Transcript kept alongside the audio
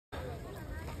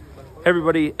Hey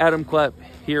everybody, Adam Klepp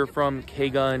here from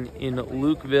K-Gun in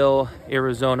Lukeville,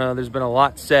 Arizona. There's been a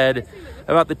lot said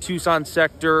about the Tucson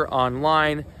sector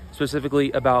online,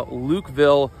 specifically about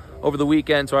Lukeville over the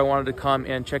weekend, so I wanted to come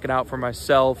and check it out for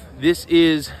myself. This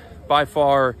is by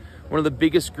far one of the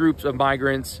biggest groups of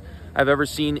migrants I've ever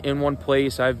seen in one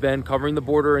place. I've been covering the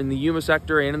border in the Yuma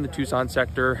sector and in the Tucson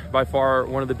sector. By far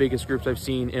one of the biggest groups I've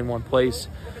seen in one place.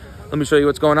 Let me show you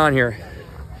what's going on here.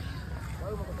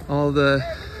 All the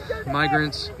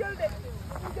migrants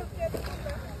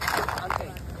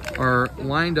are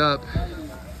lined up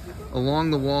along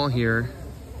the wall here.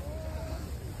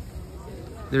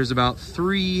 There's about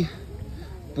 3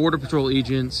 Border Patrol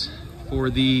agents for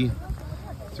the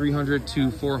 300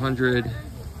 to 400,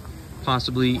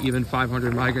 possibly even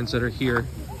 500 migrants that are here.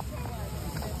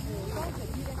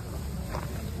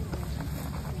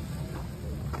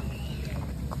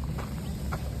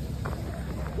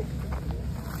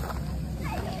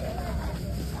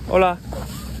 Hola.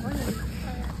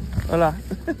 Hola.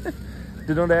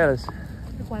 ¿De dónde eres?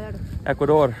 Ecuador.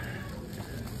 Ecuador.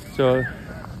 So,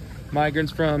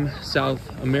 migrants from South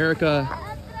America,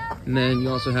 and then you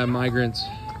also have migrants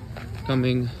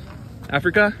coming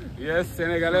Africa? Yes,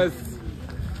 Senegalese.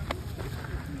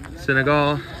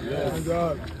 Senegal? Yes.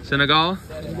 Senegal?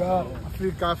 Senegal.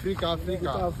 Africa.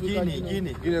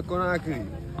 Guinea Conakry.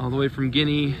 All the way from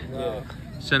Guinea, Yeah.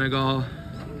 Senegal.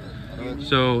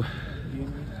 So,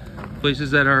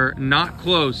 places that are not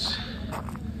close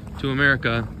to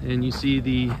America, and you see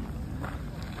the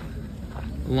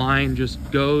line just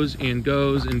goes and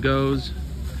goes and goes.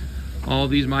 All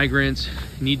these migrants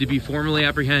need to be formally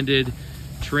apprehended,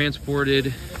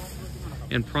 transported,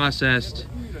 and processed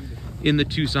in the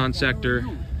Tucson sector.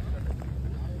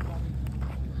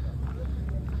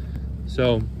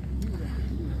 So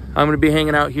I'm going to be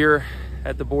hanging out here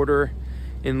at the border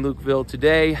in Lukeville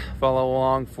today. Follow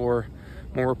along for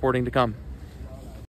more reporting to come.